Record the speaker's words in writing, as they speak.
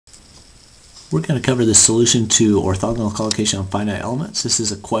We're going to cover the solution to orthogonal collocation on finite elements. This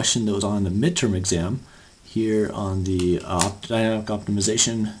is a question that was on the midterm exam here on the dynamic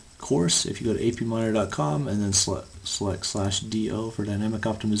optimization course. If you go to APMonitor.com and then select /DO for dynamic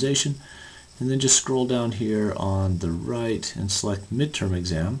optimization, and then just scroll down here on the right and select midterm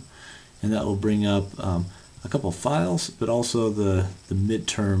exam, and that will bring up a couple of files, but also the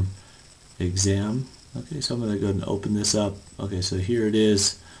midterm exam. Okay, so I'm going to go ahead and open this up. Okay, so here it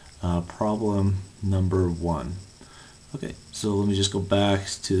is. Problem number 1. Okay, so let me just go back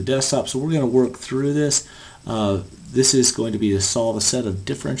to the desktop. So we're going to work through this. This is going to be to solve a set of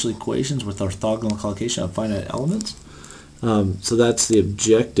differential equations with orthogonal collocation of finite elements. So that's the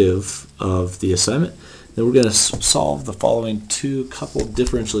objective of the assignment. Then we're going to solve the following two coupled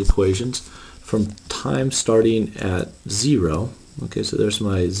differential equations from time starting at 0. Okay, so there's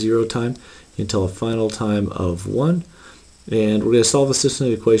my 0 time until a final time of 1. And we're going to solve a system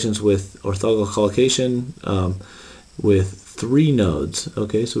of equations with orthogonal collocation with 3 nodes.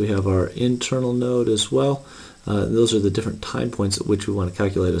 Okay, so we have our internal node as well. Those are the different time points at which we want to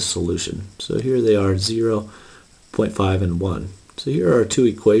calculate a solution. So here they are, 0, 0.5, and 1. So here are our two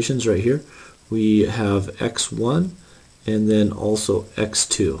equations right here. We have x1 and then also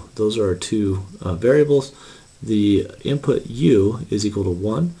x2. Those are our two variables. The input u is equal to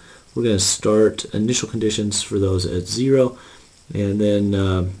 1. We're going to start initial conditions for those at 0, and then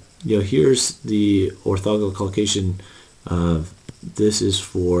here's the orthogonal collocation. This is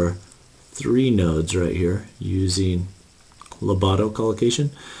for 3 nodes right here using Lobato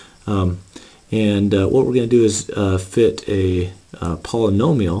collocation, and what we're going to do is fit a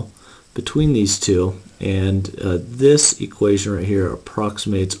polynomial between these two, and this equation right here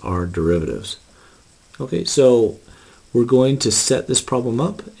approximates our derivatives. Okay, so we're going to set this problem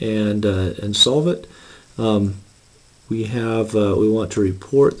up and solve it. We want to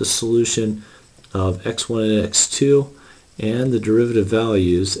report the solution of x1 and x2 and the derivative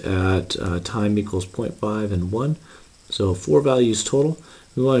values at time equals 0.5 and 1. So 4 values total.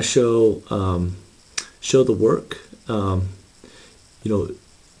 We want to show the work.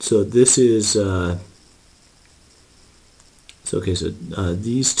 So this is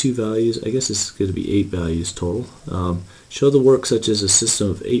these 2 values, I guess this is going to be 8 values total. Show the work such as a system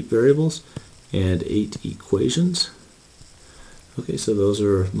of 8 variables and 8 equations. Okay, so those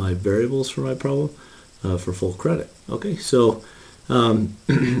are my variables for my problem for full credit. Okay, so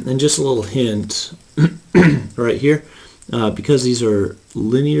and just a little hint right here, because these are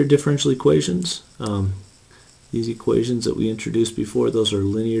linear differential equations, these equations that we introduced before, those are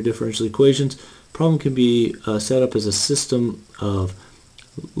linear differential equations. Problem can be set up as a system of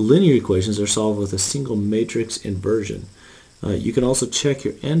linear equations that are solved with a single matrix inversion. You can also check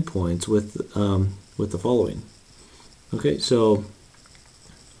your endpoints with the following. Okay, so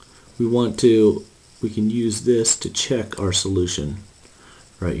we can use this to check our solution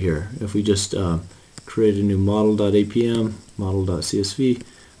right here. If we just create a new model.apm, model.csv,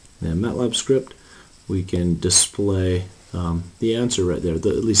 and MATLAB script, we can display the answer right there, at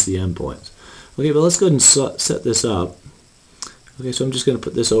least the endpoints. Okay, but let's go ahead and set this up. Okay, so I'm just going to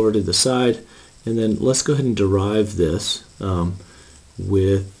put this over to the side, and then let's go ahead and derive this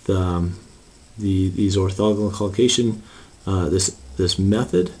with these orthogonal collocation, this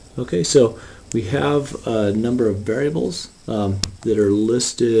method. Okay, so we have a number of variables that are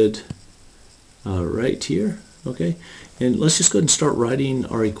listed right here. Okay, and let's just go ahead and start writing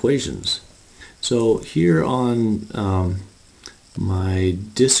our equations. So here on my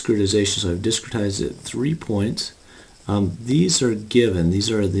discretization, so I've discretized at 3 points. These are given. These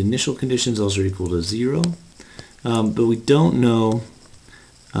are the initial conditions. Those are equal to 0. But we don't know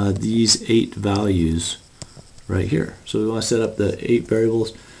these 8 values right here. So we want to set up the 8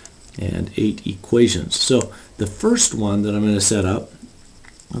 variables and 8 equations. So the first one that I'm going to set up,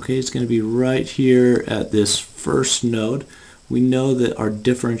 okay, it's going to be right here at this first node. We know that our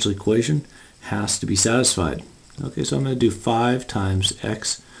differential equation has to be satisfied. Okay, so I'm going to do 5 times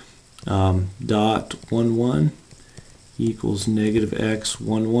x dot 1 1 equals negative x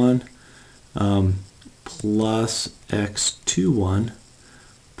 1 1 plus x 2 1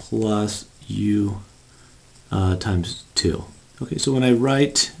 plus u times 2. Okay, so when I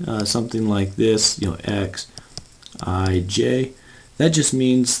write something like this, x I j, that just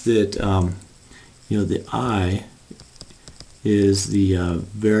means that the I is the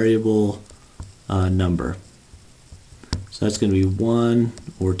variable number. So that's going to be 1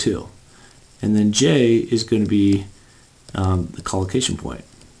 or 2. And then j is going to be the collocation point.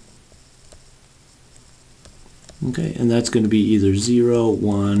 Okay, and that's going to be either 0,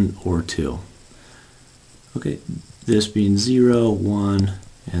 1, or 2. Okay, this being 0, 1,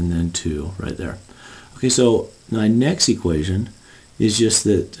 and then 2 right there. Okay, so my next equation is just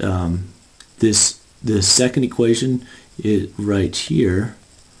that this second equation right here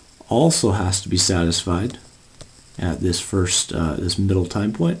also has to be satisfied at this this middle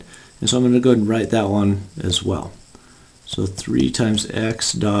time point, and so I'm going to go ahead and write that one as well. So 3 times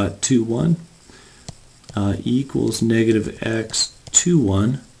x dot 21 equals negative x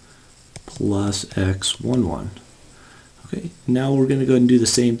 21 plus x 11. Okay, now we're going to go ahead and do the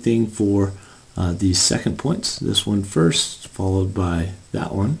same thing for these second points. This one first, followed by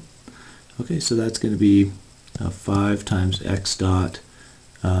that one. Okay, so that's going to be 5 times x dot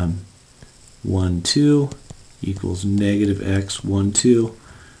 12 equals negative x 12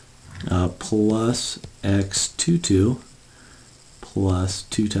 plus x 22 plus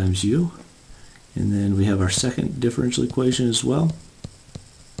 2 times u. And then we have our second differential equation as well.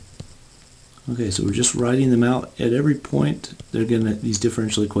 Okay, so we're just writing them out. At every point, these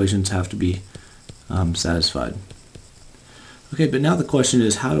differential equations have to be satisfied. Okay, but now the question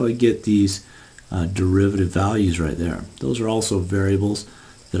is, how do I get these derivative values right there? Those are also variables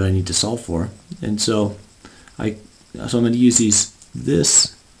that I need to solve for, and so I'm going to use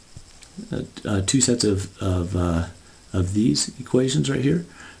this two sets of these equations right here.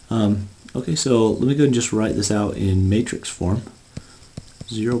 Okay, so let me go and just write this out in matrix form.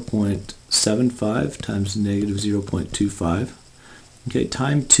 0.75 times negative 0.25. Okay,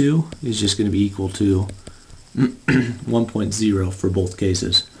 time 2 is just going to be equal to 1.0 for both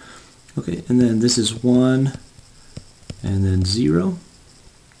cases. Okay, and then this is 1 and then 0.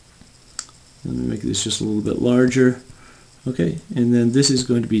 Let me make this just a little bit larger. Okay, and then this is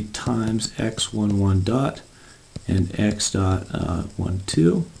going to be times x11 dot and x dot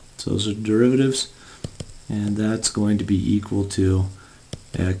 12. So those are derivatives, and that's going to be equal to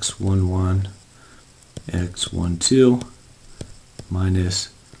x11 x12 minus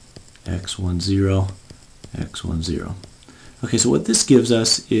x10 x10. Okay, so what this gives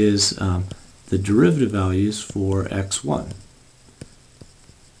us is the derivative values for x1.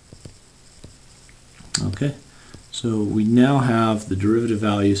 Okay, so we now have the derivative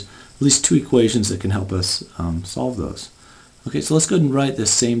values, at least 2 equations that can help us solve those. Okay, so let's go ahead and write the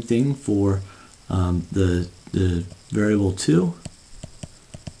same thing for the variable 2.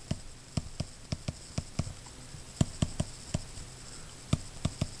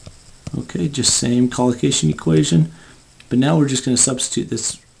 Okay, just same collocation equation, but now we're just going to substitute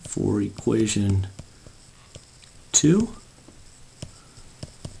this for equation 2.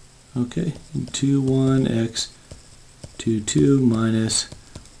 Okay, 21 x 22 minus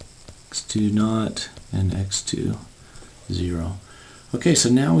x2 naught and x2 0. Okay, so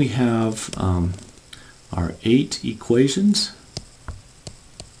now we have our 8 equations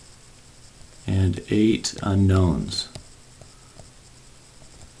and 8 unknowns.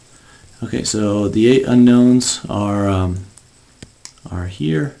 Okay, so the 8 unknowns are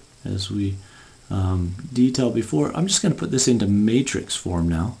here, as we detailed before. I'm just going to put this into matrix form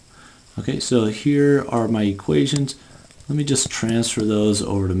now. Okay, so here are my equations. Let me just transfer those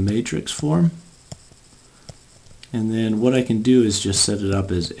over to matrix form. And then what I can do is just set it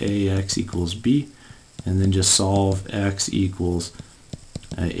up as ax equals b, and then just solve x equals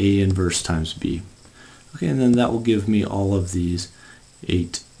a inverse times b. Okay, and then that will give me all of these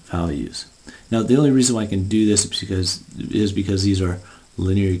 8 values. Now the only reason why I can do this is because these are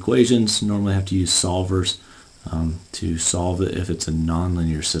linear equations. Normally I have to use solvers to solve it if it's a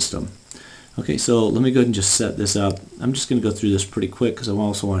nonlinear system. Okay, so let me go ahead and just set this up. I'm just going to go through this pretty quick because I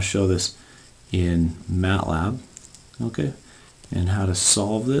also want to show this in MATLAB. Okay, and how to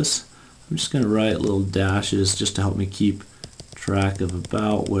solve this. I'm just going to write little dashes just to help me keep track of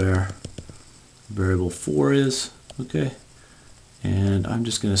about where variable 4 is. Okay, and I'm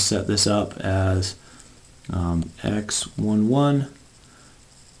just going to set this up as x11,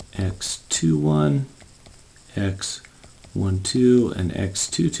 x21, x12, and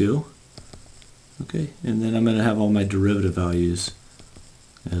x22. Okay, and then I'm going to have all my derivative values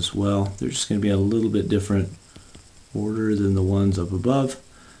as well. They're just going to be a little bit different order than the ones up above.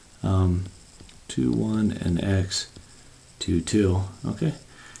 21 and x22. Okay,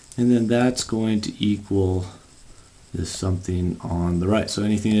 and then that's going to equal this something on the right. So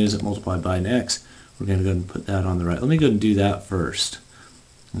anything that isn't multiplied by an x, we're going to go ahead and put that on the right. Let me go ahead and do that first.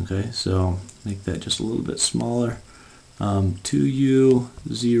 Okay, so make that just a little bit smaller. 2u,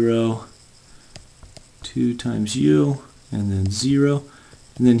 0, 2 times u, and then 0.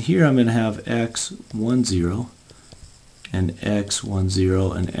 And then here I'm going to have x10 and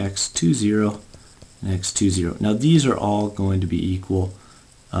x10 and x20 and x20. Now these are all going to be equal.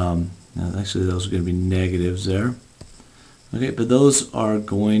 Now actually those are going to be negatives there. Okay, but those are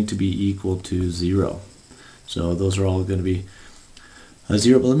going to be equal to 0. So those are all going to be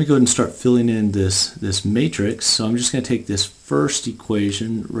 0. But let me go ahead and start filling in this matrix. So I'm just going to take this first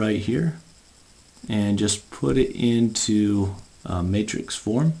equation right here and just put it into matrix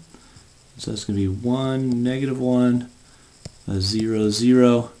form. So that's going to be 1, -1, 0,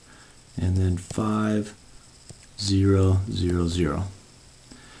 0, and then 5, 0, 0, 0.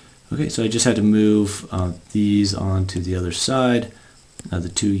 Okay, so I just had to move these onto the other side. The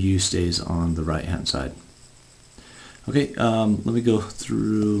 2u stays on the right hand side. Okay, let me go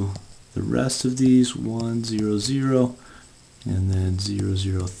through the rest of these. 1, 0, 0, and then 0,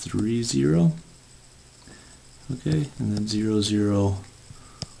 0, 3, 0. Okay, and then 0, 0,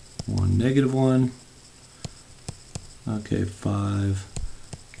 1, -1. Okay, 5,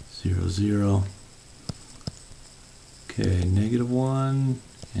 0, 0. Okay, -1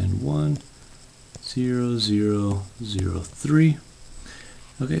 and 1, 0, 0, 0, 3.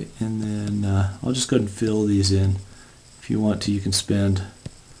 Okay, and then I'll just go ahead and fill these in. If you want to, you can spend,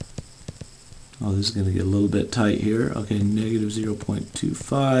 oh, this is going to get a little bit tight here. Okay,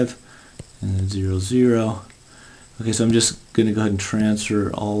 -0.25, and then 0, 0. Okay, so I'm just going to go ahead and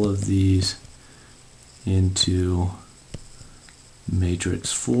transfer all of these into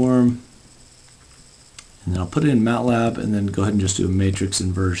matrix form. And then I'll put it in MATLAB and then go ahead and just do a matrix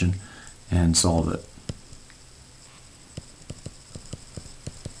inversion and solve it.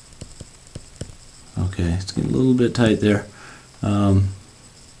 Okay, it's getting a little bit tight there. Okay,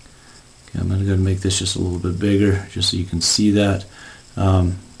 I'm going to go ahead and make this just a little bit bigger just so you can see that.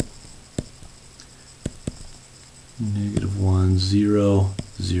 -1, 0,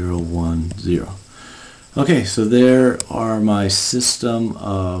 0, 1, 0. Okay, so there are my system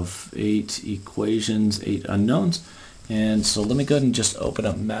of 8 equations, 8 unknowns. And so let me go ahead and just open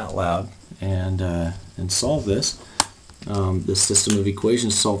up MATLAB and solve this. This system of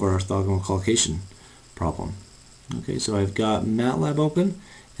equations to solve our orthogonal collocation problem. Okay, so I've got MATLAB open,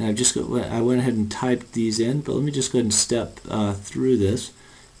 and I went ahead and typed these in, but let me just go ahead and step through this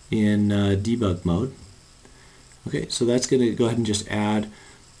in debug mode. Okay, so that's going to go ahead and just add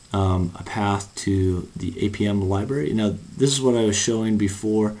a path to the APM library. Now, this is what I was showing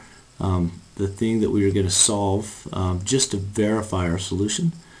before, the thing that we were going to solve just to verify our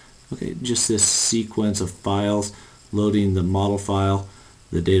solution. Okay, just this sequence of files, loading the model file,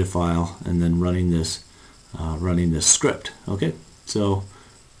 the data file, and then running this script. Okay, so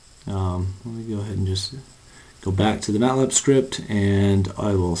let me go ahead and just go back to the MATLAB script, and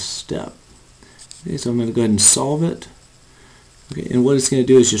I will step. Okay, so I'm going to go ahead and solve it. Okay, and what it's going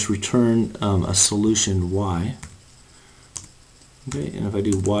to do is just return a solution y. Okay, and if I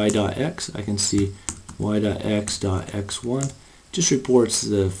do y.x, I can see y.x.x1 just reports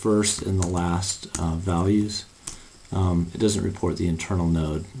the first and the last values. It doesn't report the internal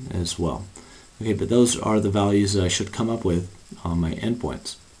node as well. Okay, but those are the values that I should come up with on my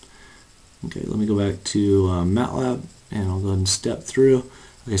endpoints. Okay, let me go back to MATLAB, and I'll go ahead and step through.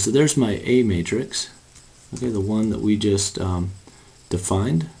 Okay, so there's my A matrix. Okay, the one that we just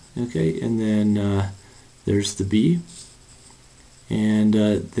defined. Okay, and then there's the B, and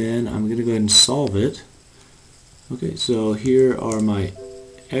then I'm going to go ahead and solve it. Okay, so here are my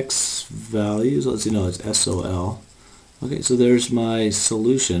X values. Let's see, no, it's SOL. Okay, so there's my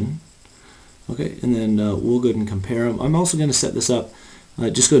solution. Okay, and then we'll go ahead and compare them. I'm also going to set this up.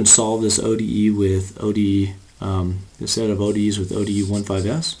 Just go ahead and solve this ODE with ODE, the set of ODEs with ODE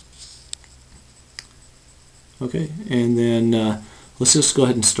 15S. Okay, and then let's just go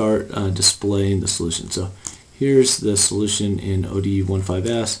ahead and start displaying the solution. So here's the solution in ODE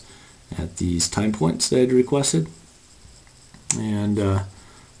 15S at these time points that I had requested. And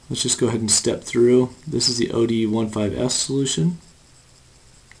let's just go ahead and step through. This is the ODE 15S solution.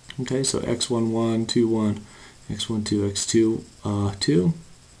 Okay, so x11, 21, x12, x2, 2.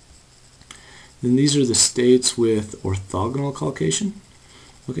 Then these are the states with orthogonal collocation.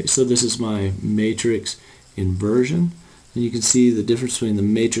 Okay, so this is my matrix inversion. And you can see the difference between the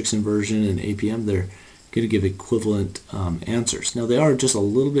matrix inversion and APM. They're going to give equivalent answers. Now, they are just a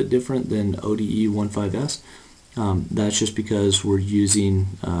little bit different than ODE 15S. That's just because we're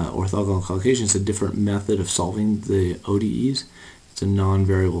using orthogonal collocation. It's a different method of solving the ODEs. It's a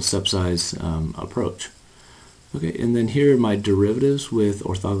non-variable step size approach. Okay, and then here are my derivatives with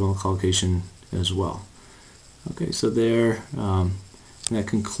orthogonal collocation as well. Okay, so there, that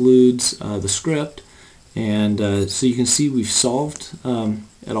concludes the script. And so you can see we've solved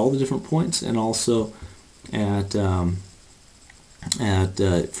at all the different points, and also at for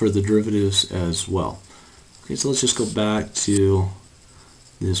the derivatives as well. Okay, so let's just go back to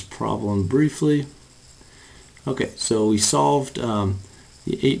this problem briefly. Okay, so we solved the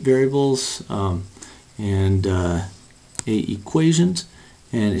 8 variables and 8 equations,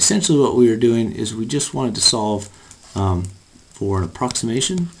 and essentially what we were doing is we just wanted to solve for an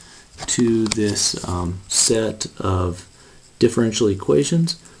approximation to this set of differential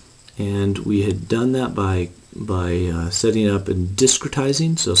equations, and we had done that by setting it up and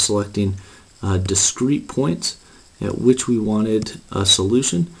discretizing, so selecting discrete points at which we wanted a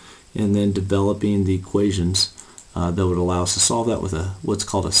solution, and then developing the equations that would allow us to solve that with what's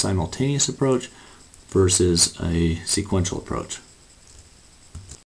called a simultaneous approach versus a sequential approach.